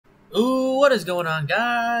Ooh, what is going on,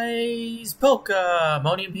 guys?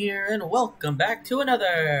 Pokemonium here, and welcome back to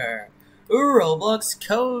another Roblox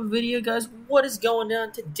code video, guys. What is going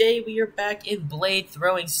on? Today we are back in Blade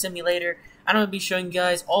Throwing Simulator. I'm going to be showing you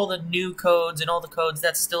guys all the new codes and all the codes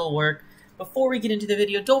that still work. Before we get into the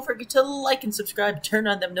video, don't forget to like and subscribe, turn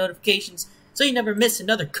on them notifications so you never miss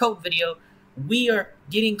another code video. We are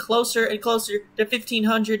getting closer and closer to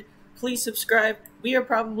 1,500. Please subscribe. We are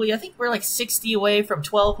probably, I think we're like 60 away from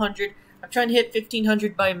 1,200. I'm trying to hit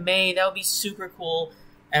 1,500 by May. That would be super cool.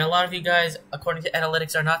 And a lot of you guys, according to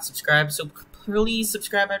analytics, are not subscribed. So please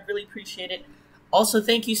subscribe. I'd really appreciate it. Also,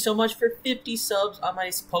 thank you so much for 50 subs on my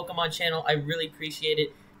Pokemon channel. I really appreciate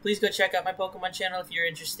it. Please go check out my Pokemon channel if you're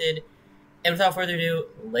interested. And without further ado,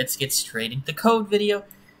 let's get straight into the code video.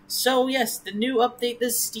 So yes, the new update, the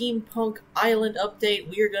Steampunk Island update.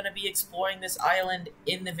 We are going to be exploring this island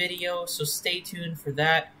in the video, so stay tuned for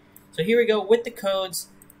that. So here we go with the codes.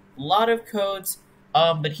 A lot of codes,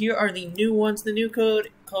 but here are the new ones. The new code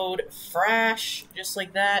Frash, just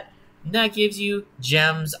like that. And that gives you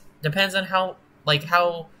gems. Depends on how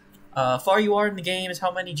far you are in the game is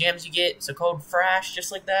how many gems you get. So code Frash,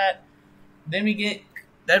 just like that. Then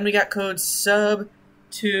we got code Sub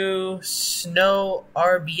to Snow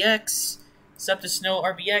RBX. Sub to Snow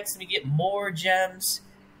RBX, and we get more gems.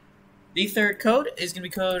 The third code is going to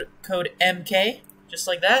be code MK, just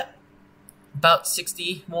like that. About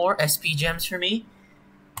 60 more SP gems for me.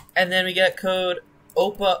 And then we got code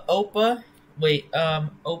Opa,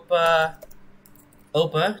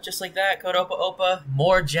 just like that. Code Opa,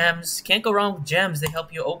 more gems. Can't go wrong with gems. They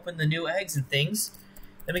help you open the new eggs and things.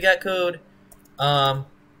 Then we got code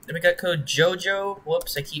Jojo.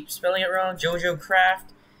 Whoops, I keep spelling it wrong. Jojo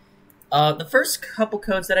Craft. The first couple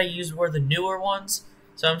codes that I used were the newer ones,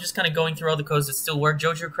 so I'm just kind of going through all the codes that still work.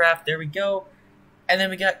 Jojo Craft, there we go. And then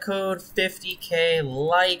we got code 50k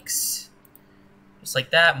likes. Just like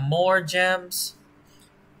that. More gems.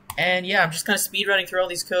 And yeah, I'm just kind of speed running through all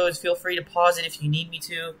these codes. Feel free to pause it if you need me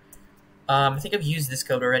to. I think I've used this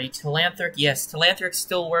code already. Telanthric, yes. Telanthric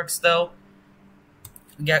still works, though.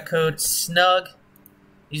 We got code Snug.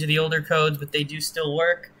 These are the older codes, but they do still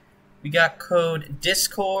work. We got code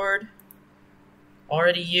Discord,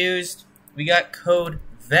 already used. We got code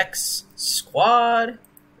Vex Squad,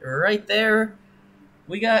 right there.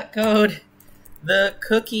 We got code The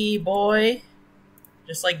Cookie Boy,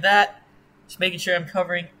 just like that. Just making sure I'm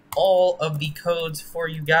covering all of the codes for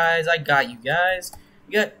you guys. I got you guys.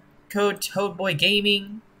 We got code Toadboy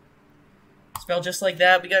Gaming, spelled just like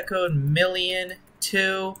that. We got code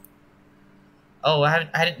Million2. Oh, I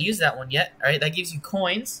hadn't used that one yet. All right, that gives you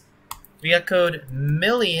coins. We got code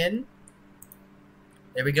Million.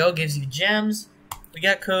 There we go, gives you gems. We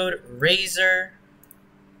got code Razor.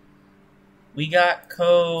 We got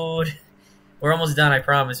code... We're almost done, I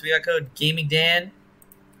promise. We got code Gaming Dan.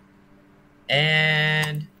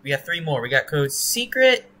 And we got 3 more. We got code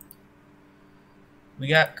Secret. We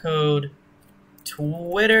got code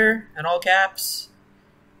Twitter, in all caps.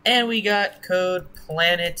 And we got code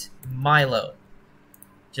Planet Milo.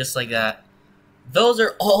 Just like that. Those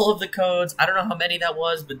are all of the codes. I don't know how many that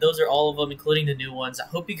was, but those are all of them, including the new ones. I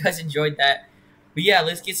hope you guys enjoyed that. But yeah,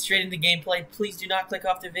 let's get straight into gameplay. Please do not click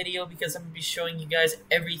off the video because I'm going to be showing you guys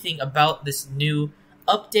everything about this new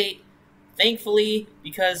update. Thankfully,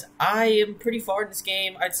 because I am pretty far in this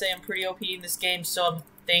game, I'd say I'm pretty OP in this game, so I'm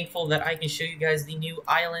thankful that I can show you guys the new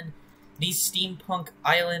island, the Steampunk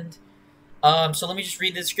Island. So let me just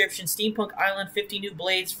read the description. Steampunk Island, 50 new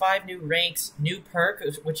blades, 5 new ranks, new perk,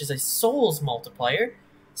 which is a souls multiplier,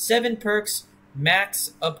 7 perks,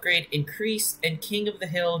 max upgrade increased, and King of the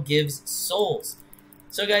Hill gives souls.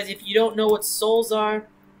 So guys, if you don't know what souls are,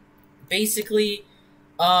 basically,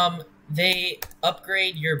 they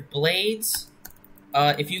upgrade your blades.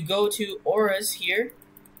 If you go to auras here,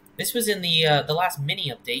 this was in the last mini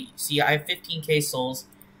update. You see, I have 15k souls.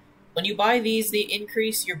 When you buy these, they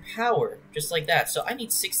increase your power, just like that. So I need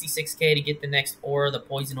 66k to get the next aura, the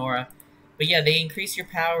poison aura. But yeah, they increase your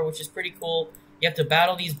power, which is pretty cool. You have to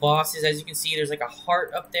battle these bosses. As you can see, there's like a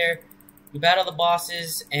heart up there. You battle the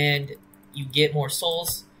bosses, and you get more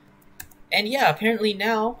souls. And yeah, apparently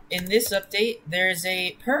now, in this update, there's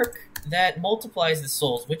a perk that multiplies the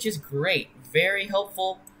souls, which is great. Very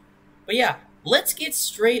helpful. But yeah, let's get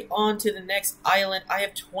straight on to the next island. I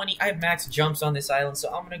have max jumps on this island,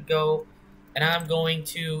 so I'm going to go, and I'm going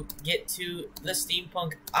to get to the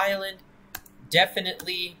Steampunk Island.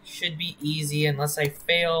 Definitely should be easy unless I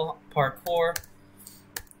fail parkour.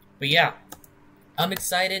 But yeah, I'm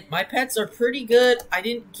excited. My pets are pretty good. I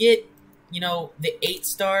didn't get, the 8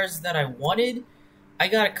 stars that I wanted. I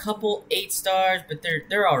got a couple 8 stars, but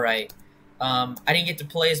they're all right. I didn't get to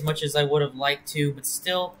play as much as I would have liked to, but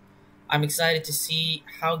still, I'm excited to see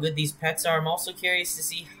how good these pets are. I'm also curious to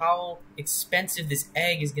see how expensive this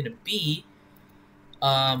egg is going to be.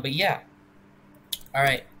 But yeah.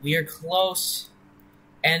 Alright, we are close.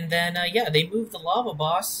 And then, yeah, they moved the lava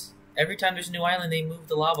boss. Every time there's a new island, they move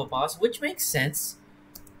the lava boss, which makes sense.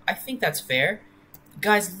 I think that's fair.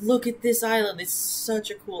 Guys, look at this island. It's such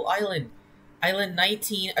a cool island. Island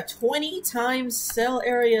 19, a 20 times cell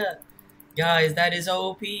area. Guys, that is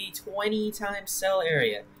OP. 20 times cell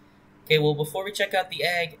area. Okay, well, before we check out the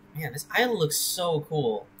egg, man, this island looks so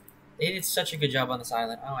cool. They did such a good job on this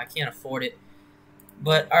island. Oh, I can't afford it.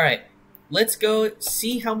 But, alright. Let's go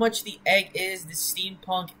see how much the egg is, the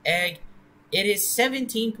steampunk egg. It is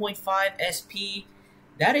 17.5 SP.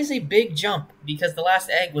 That is a big jump because the last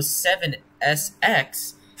egg was 7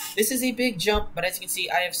 SX. This is a big jump, but as you can see,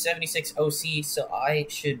 I have 76 OC, so I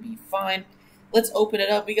should be fine. Let's open it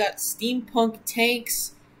up. We got steampunk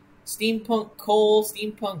tanks, steampunk coal,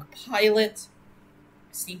 steampunk pilot,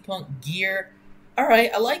 steampunk gear.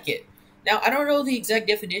 Alright, I like it. Now, I don't know the exact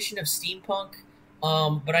definition of steampunk.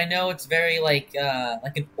 But I know it's very like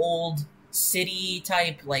an old city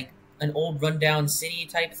type, like an old rundown city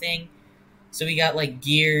type thing. So we got like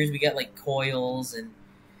gears, we got like coils and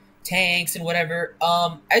tanks and whatever.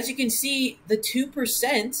 As you can see, the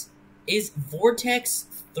 2% is Vortex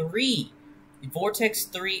 3. Vortex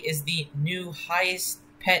 3 is the new highest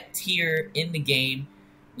pet tier in the game.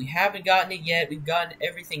 We haven't gotten it yet. We've gotten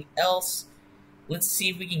everything else. Let's see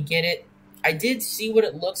if we can get it. I did see what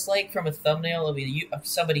it looks like from a thumbnail of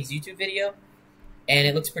somebody's YouTube video, and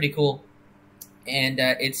it looks pretty cool, and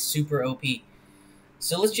it's super OP.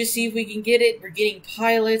 So let's just see if we can get it. We're getting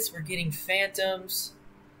pilots, we're getting phantoms,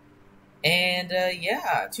 and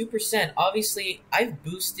yeah, 2%. Obviously, I've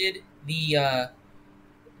boosted the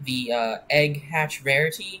egg hatch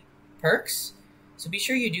rarity perks, so be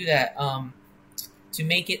sure you do that to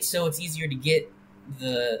make it so it's easier to get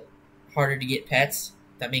the harder to get pets.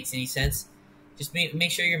 If that makes any sense. Just make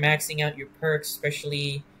sure you're maxing out your perks,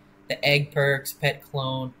 especially the egg perks, pet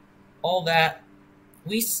clone, all that.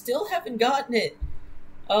 We still haven't gotten it.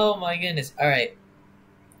 Oh my goodness. Alright.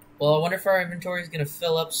 Well, I wonder if our inventory is going to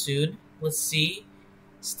fill up soon. Let's see.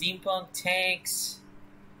 Steampunk tanks.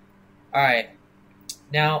 Alright.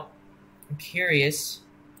 Now, I'm curious.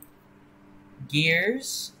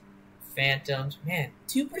 Gears. Phantoms. Man,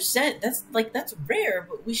 2%. That's rare,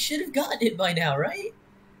 but we should have gotten it by now, right?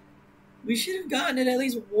 We should have gotten it at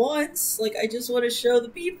least once. Like, I just want to show the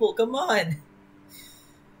people. Come on.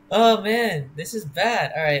 Oh, man. This is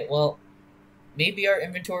bad. Alright, well, maybe our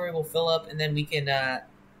inventory will fill up, and then we can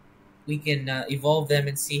evolve them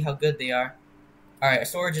and see how good they are. Alright, our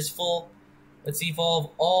storage is full. Let's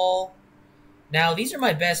evolve all. Now, these are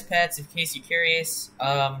my best pets, in case you're curious.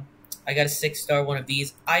 I got a 6-star one of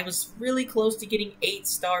these. I was really close to getting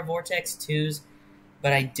 8-star Vortex 2s,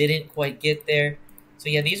 but I didn't quite get there. So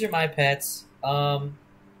yeah, these are my pets. So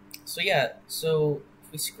yeah, so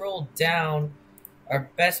if we scroll down, our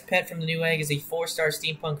best pet from the new egg is a 4-star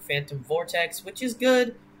Steampunk Phantom Vortex, which is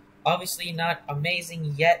good. Obviously not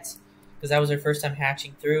amazing yet, because that was our first time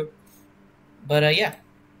hatching through. But yeah.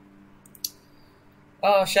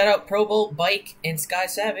 Shout out Probolt, Bike, and Sky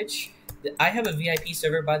Savage. I have a VIP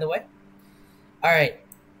server, by the way. Alright,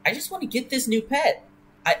 I just want to get this new pet.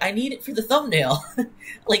 I need it for the thumbnail.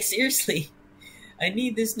 Like, seriously. I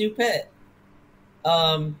need this new pet.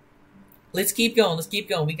 Let's keep going. Let's keep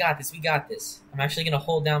going. We got this. We got this. I'm actually going to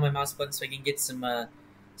hold down my mouse button so I can get some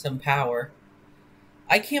power.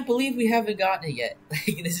 I can't believe we haven't gotten it yet.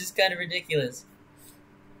 Like, this is kind of ridiculous.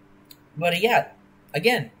 But yeah,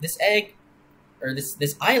 again, this egg, or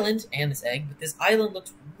this island, and this egg, but this island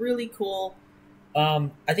looks really cool. I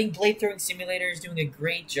think Blade Throwing Simulator is doing a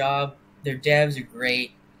great job. Their devs are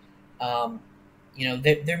great. You know,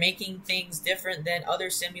 they're making things different than other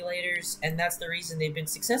simulators, and that's the reason they've been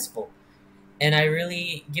successful. And I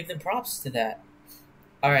really give them props to that.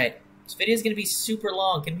 Alright, this video is going to be super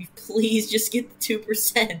long. Can we please just get the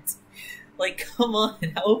 2%? Like, come on,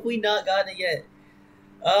 how have we not gotten it yet?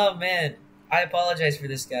 Oh, man. I apologize for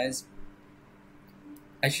this, guys.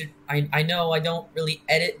 I know I don't really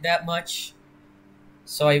edit that much,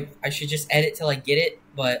 so I should just edit till I get it,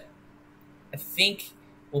 but I think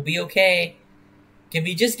we'll be okay. Can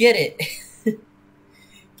we just get it?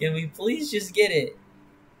 Can we please just get it?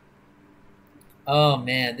 Oh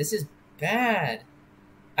man, this is bad.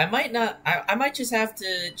 I might just have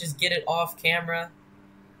to just get it off camera.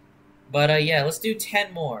 But yeah, let's do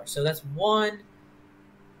 10 more. So that's 1,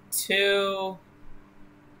 2,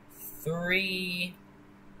 3,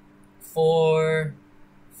 4,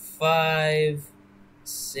 5,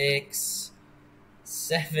 6,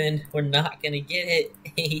 7. We're not going to get it.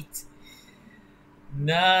 8,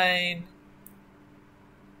 9,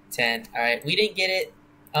 10. Alright, we didn't get it.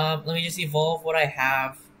 Let me just evolve what I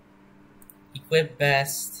have. Equip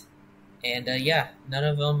best. And yeah, none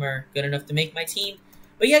of them are good enough to make my team.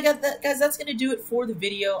 But yeah, guys, that's going to do it for the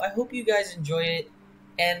video. I hope you guys enjoyed it.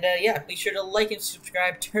 And yeah, be sure to like and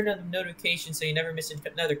subscribe. Turn on the notifications so you never miss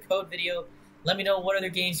another code video. Let me know what other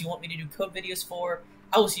games you want me to do code videos for.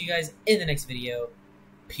 I will see you guys in the next video.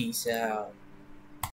 Peace out.